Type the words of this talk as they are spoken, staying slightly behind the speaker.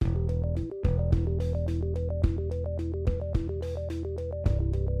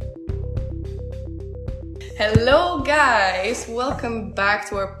Hello guys, welcome back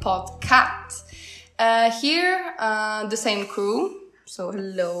to our podcast. Here, the same crew, so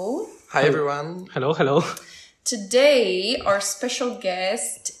hello. Hi everyone. Hello. Today, our special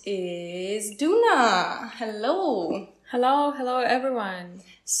guest is Duna. Hello. Hello everyone.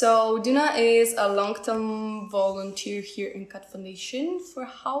 So Duna is a long-term volunteer here in CAT Foundation. For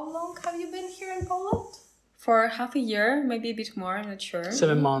how long have you been here in Poland? For half a year, maybe a bit more, I'm not sure.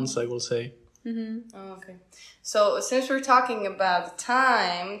 7 months, I will say. Mm-hmm. Oh, okay. So since we're talking about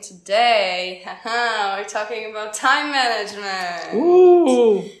time today, we're talking about time management.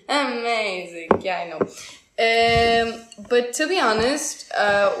 Ooh! Amazing. Yeah, I know. But to be honest,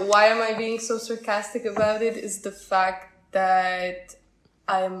 why am I being so sarcastic about it is the fact that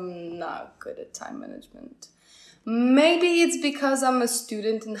I'm not good at time management. Maybe it's because I'm a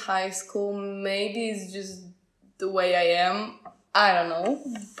student in high school. Maybe it's just the way I am. I don't know.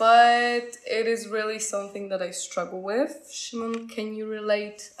 But it is really something that I struggle with. Shimon, can you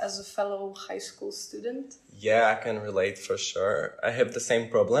relate as a fellow high school student? Yeah, I can relate for sure. I have the same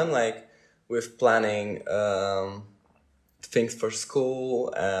problem, like with planning things for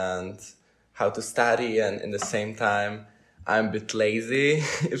school and how to study, and in the same time, I'm a bit lazy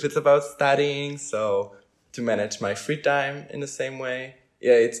if it's about studying, so to manage my free time in the same way.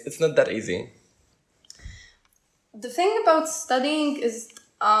 Yeah, it's not that easy. The thing about studying is,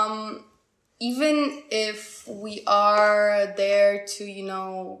 even if we are there to,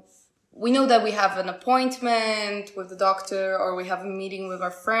 we know that we have an appointment with the doctor or we have a meeting with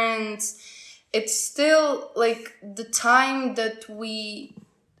our friends, it's still like the time that we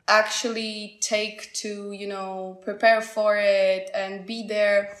actually take to, prepare for it and be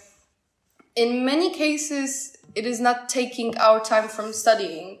there. In many cases, it is not taking our time from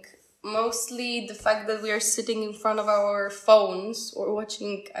studying. Mostly the fact that we are sitting in front of our phones or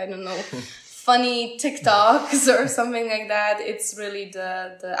watching, funny TikToks or something like that. It's really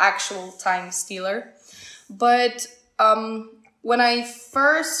the actual time stealer. But when I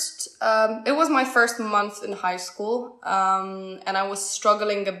first, it was my first month in high school, and I was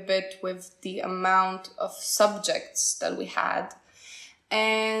struggling a bit with the amount of subjects that we had.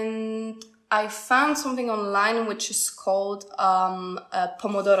 And I found something online which is called a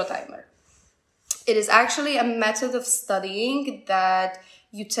Pomodoro timer. It is actually a method of studying that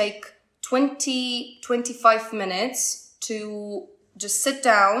you take 25 minutes to just sit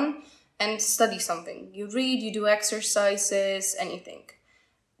down and study something. You read, you do exercises, anything.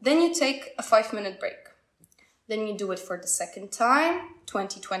 Then you take a 5-minute break. Then you do it for the second time,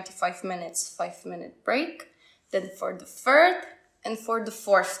 25 minutes, 5-minute break. Then for the third and for the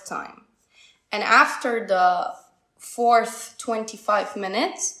fourth time. And after the fourth 25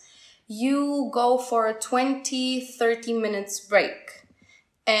 minutes, you go for a 30 minutes break.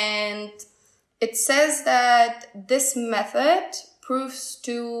 And it says that this method proves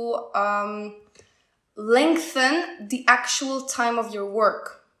to lengthen the actual time of your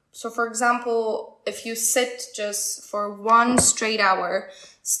work. So for example, if you sit just for 1 straight hour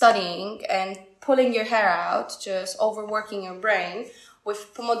studying and pulling your hair out, just overworking your brain,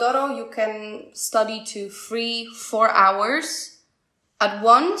 with Pomodoro, you can study to 3-4 hours at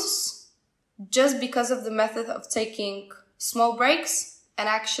once just because of the method of taking small breaks and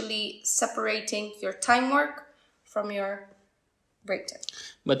actually separating your time work from your break time.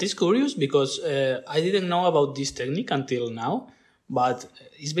 But it's curious because I didn't know about this technique until now, but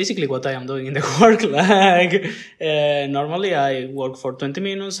it's basically what I am doing in the work. Normally I work for 20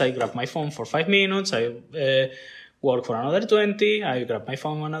 minutes, I grab my phone for 5 minutes, I work for another 20, I grab my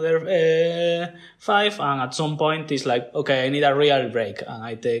phone another 5, and at some point it's like, okay, I need a real break, and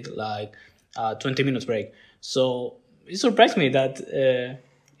I take like a 20 minutes break. So it surprised me that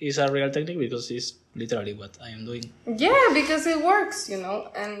it's a real technique because it's literally what I am doing. Yeah, because it works,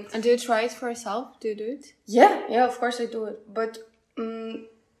 And do you try it for yourself? Do you do it? Yeah, of course I do it. But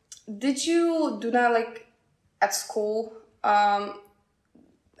did you do that at school?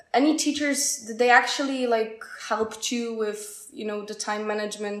 Any teachers, did they actually helped you with, the time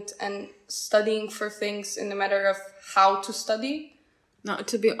management and studying for things in the matter of how to study? No,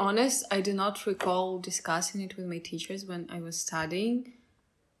 to be honest, I do not recall discussing it with my teachers when I was studying.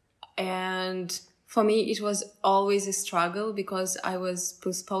 And for me, it was always a struggle because I was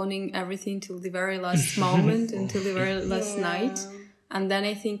postponing everything till the very last moment, until the very last night. And then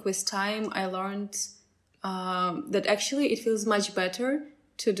I think with time, I learned that actually it feels much better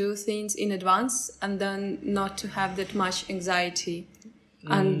to do things in advance and then not to have that much anxiety.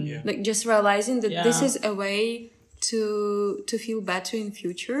 And just realizing that this is a way to feel better in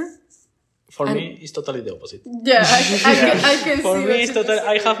future. For me, it's totally the opposite. Yeah, I can For see me, what it's you're total.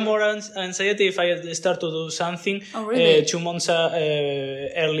 I saying. have more anxiety if I start to do something Oh, really? 2 months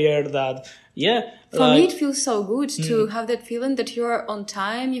earlier. That For me, it feels so good to have that feeling that you're on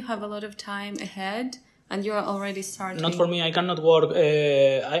time, you have a lot of time ahead, and you're already starting. not for me. I cannot work.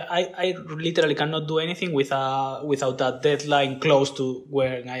 I literally cannot do anything without that deadline close to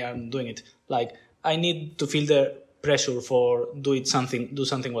when I am doing it. Like I need to feel the pressure for do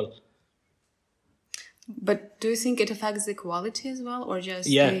something well. But do you think it affects the quality as well, or just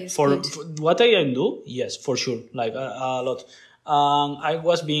Yeah, the for speed? what I can do, yes, for sure, like a lot. I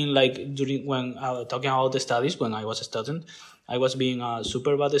was being like during when talking about the studies when I was a student, I was being a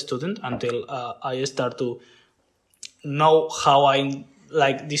super bad student until I start to know how I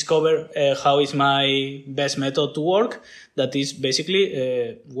like discover how is my best method to work. That is basically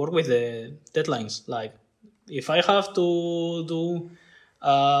work with the deadlines. Like if I have to do,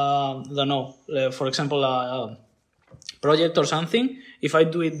 don't know, for example, project or something, if I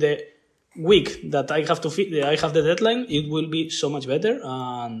do it the week that I have to I have the deadline, it will be so much better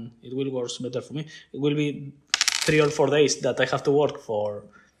and it will work better for me. It will be 3 or 4 days that I have to work for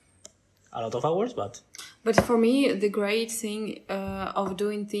a lot of hours, but For me, the great thing of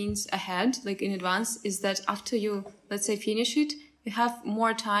doing things ahead, like in advance, is that after you, let's say, finish it, you have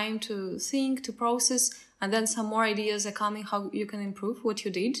more time to think, to process, and then some more ideas are coming how you can improve what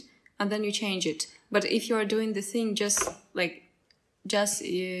you did, and then you change it. But if you are doing the thing just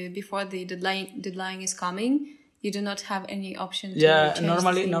before the deadline is coming, you do not have any option to change the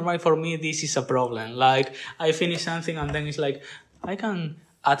thing. normally for me this is a problem. Like I finish something and then it's like I can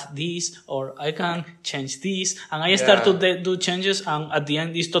add this or I can change this, and I start to do changes, and at the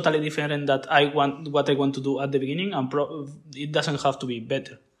end it's totally different that what I want to do at the beginning, and it doesn't have to be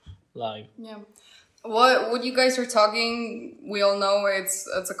better. Like Yeah. What you guys are talking, we all know it's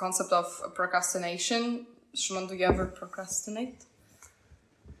a concept of procrastination. Shimon, do you ever procrastinate?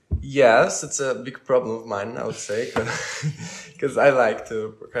 Yes, it's a big problem of mine, I would say, because I like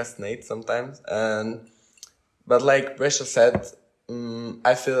to procrastinate sometimes. But like Brescia said,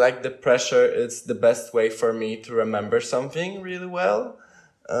 I feel like the pressure is the best way for me to remember something really well.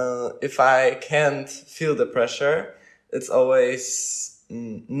 If I can't feel the pressure, it's always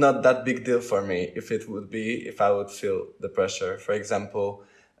not that big deal for me if I would feel the pressure. For example,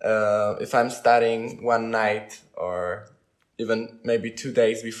 if I'm studying one night or even maybe 2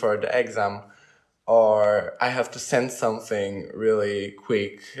 days before the exam, or I have to send something really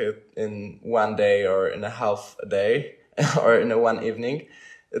quick in one day or in a half a day or in a one evening,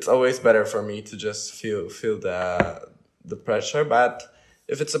 it's always better for me to just feel the pressure. But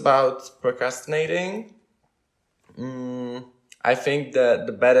if it's about procrastinating, I think that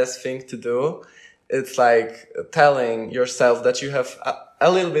the best thing to do, it's like telling yourself that you have a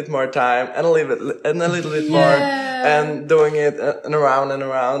little bit more time and a little bit more, and doing it and around and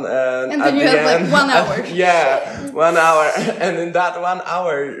around, and then you have like 1 hour. 1 hour, and in that 1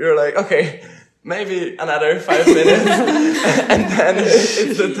 hour you're like, okay, maybe another 5 minutes, and then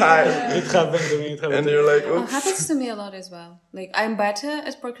it's the time. it happened to me. And you're like, It oops. happens to me a lot as well. Like I'm better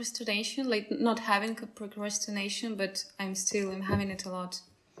at procrastination, like not having procrastination, but I'm having it a lot.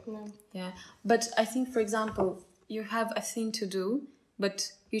 Yeah. But I think, for example, you have a thing to do,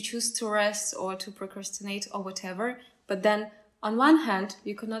 but you choose to rest or to procrastinate or whatever. But then on one hand,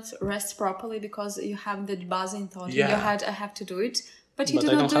 you cannot rest properly because you have that buzzing thought in your head, I have to do it. But you But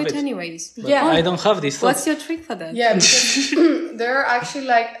do I not don't do have it it. anyways. Yeah. I don't have this thought. What's your trick for that? Yeah, because there are actually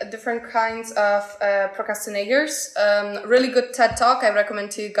like different kinds of procrastinators. Really good TED Talk. I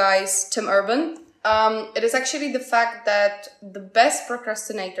recommend to you guys Tim Urban. It is actually the fact that the best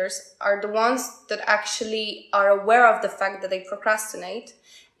procrastinators are the ones that actually are aware of the fact that they procrastinate.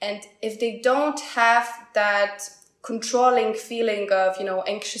 And if they don't have that controlling feeling of,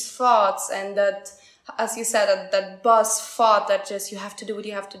 anxious thoughts and that, as you said, that buzz thought that just you have to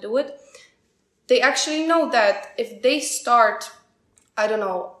do it, they actually know that if they start, I don't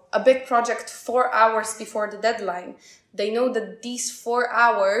know, a big project 4 hours before the deadline, they know that these 4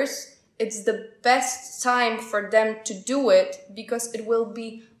 hours, it's the best time for them to do it because it will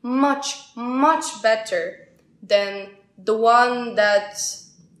be much, much better than the one that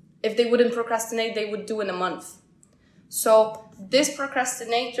if they wouldn't procrastinate, they would do in a month. So this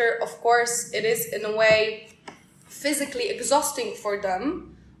procrastinator, of course, it is in a way physically exhausting for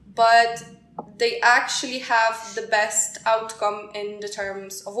them, but they actually have the best outcome in the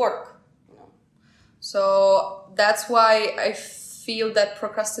terms of work. So that's why I feel that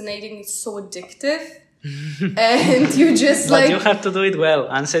procrastinating is so addictive, And you just But you have to do it well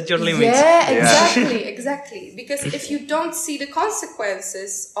and set your limits. Yeah, exactly. Because if you don't see the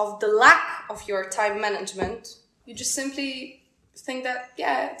consequences of the lack of your time management, you just simply think that,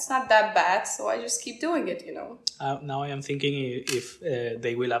 it's not that bad, so I just keep doing it, Now I am thinking if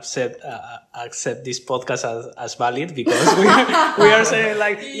they will accept this podcast as valid, because we are saying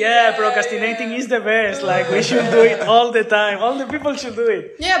like, procrastinating is the best. Like, we should do it all the time. All the people should do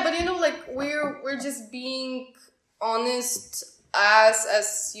it. Yeah, but like we're just being honest as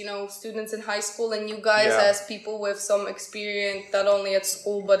students in high school, and you guys as people with some experience not only at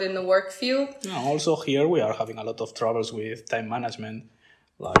school but in the work field. Yeah, also here we are having a lot of troubles with time management,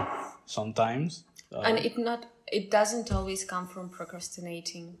 like sometimes. And it doesn't always come from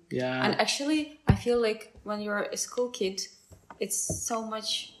procrastinating. Yeah. And actually, I feel like when you're a school kid, it's so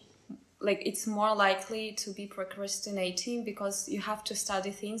much like it's more likely to be procrastinating because you have to study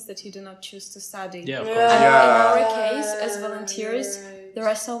things that you do not choose to study. Yeah, of course. And in our case, as volunteers, there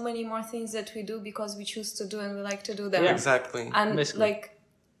are so many more things that we do because we choose to do and we like to do them. Yeah, exactly. And basically, like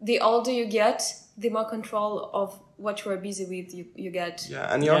the older you get, the more control of what you are busy with you get.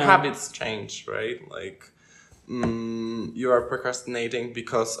 Yeah, and your habits change, right? Like, you are procrastinating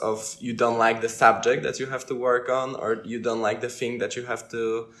because of you don't like the subject that you have to work on, or you don't like the thing that you have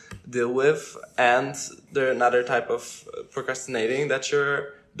to deal with. And there's another type of procrastinating that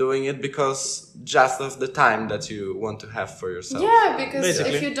you're doing it because just of the time that you want to have for yourself. Yeah, because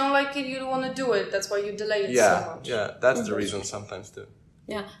basically, if you don't like it, you don't want to do it. That's why you delay it so much. Yeah, that's the reason sometimes too.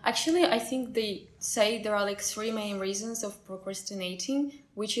 Yeah, actually, I think they say there are like 3 main reasons of procrastinating,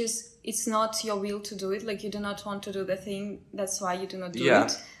 which is it's not your will to do it, like you do not want to do the thing, that's why you do not do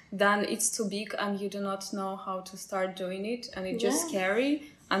it. Then it's too big and you do not know how to start doing it, and it's just scary.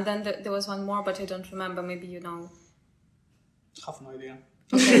 And then there was one more, but I don't remember, maybe you know. I have no idea.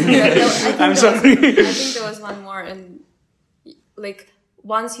 Okay. I'm sorry. I think there was one more, and like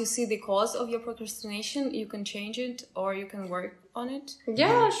once you see the cause of your procrastination, you can change it or you can work on it.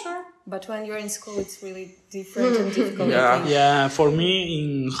 Yeah, sure. But when you're in school, it's really different and difficult. I think. Yeah, for me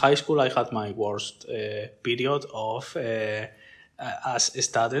in high school, I had my worst period of as a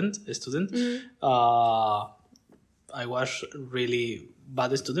student. I was really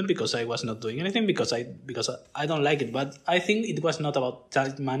bad student because I was not doing anything because I don't like it. But I think it was not about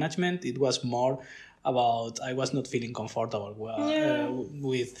time management. It was more about I was not feeling comfortable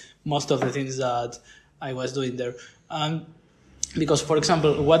with most of the things that I was doing there. Because, for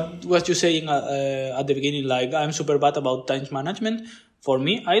example, what was you saying at the beginning, like I'm super bad about time management. For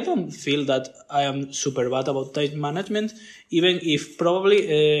me, I don't feel that I am super bad about time management, even if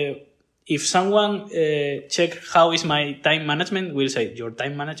probably if someone check how is my time management, will say your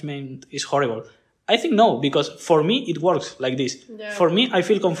time management is horrible. I think no, because for me it works like this. Yeah. For me, I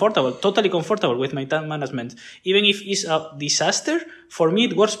feel comfortable, totally comfortable with my time management. Even if it's a disaster, for me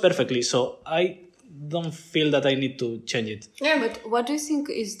it works perfectly. So I don't feel that I need to change it. Yeah, but what do you think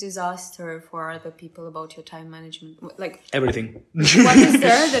is disaster for other people about your time management? Like everything. What is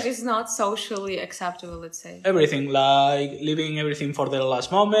there that is not socially acceptable, let's say? Everything, like leaving everything for the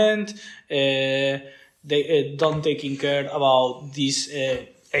last moment, they don't taking care about this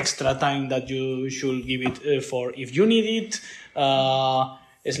extra time that you should give it for if you need it,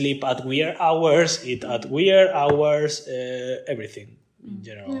 sleep at weird hours, eat at weird hours, everything. In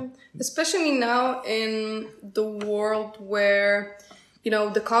general. Yeah. Especially now in the world where,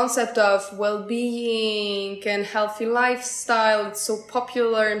 the concept of well-being and healthy lifestyle, it's so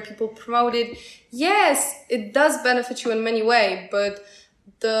popular and people promote it. Yes, it does benefit you in many ways, but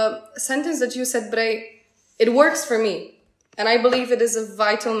the sentence that you said, Bray, it works for me. And I believe it is a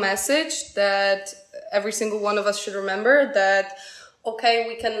vital message that every single one of us should remember that, okay,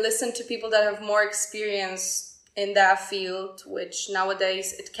 we can listen to people that have more experience in that field, which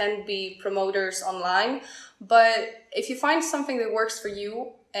nowadays it can be promoters online. But if you find something that works for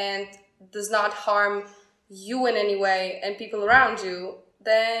you and does not harm you in any way and people around you,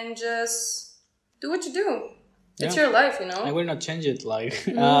 then just do what you do. It's your life, I will not change it. Like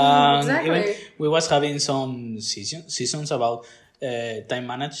exactly. Even we was having some seasons about time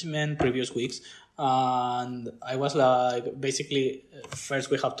management previous weeks. And I was like, basically, first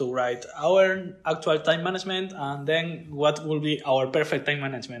we have to write our actual time management and then what will be our perfect time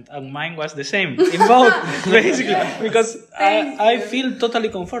management. And mine was the same in both, basically, because I feel totally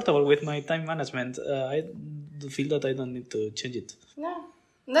comfortable with my time management. I feel that I don't need to change it. Yeah,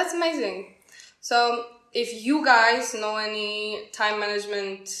 that's amazing. So if you guys know any time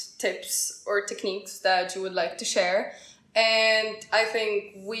management tips or techniques that you would like to share, and I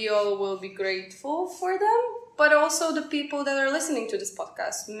think we all will be grateful for them. but also the people that are listening to this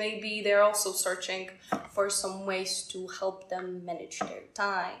podcast. Maybe they're also searching for some ways to help them manage their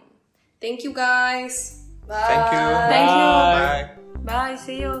time. Thank you, guys. Bye. Thank you. Thank you. Bye. Bye.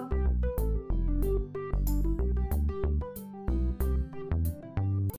 See you.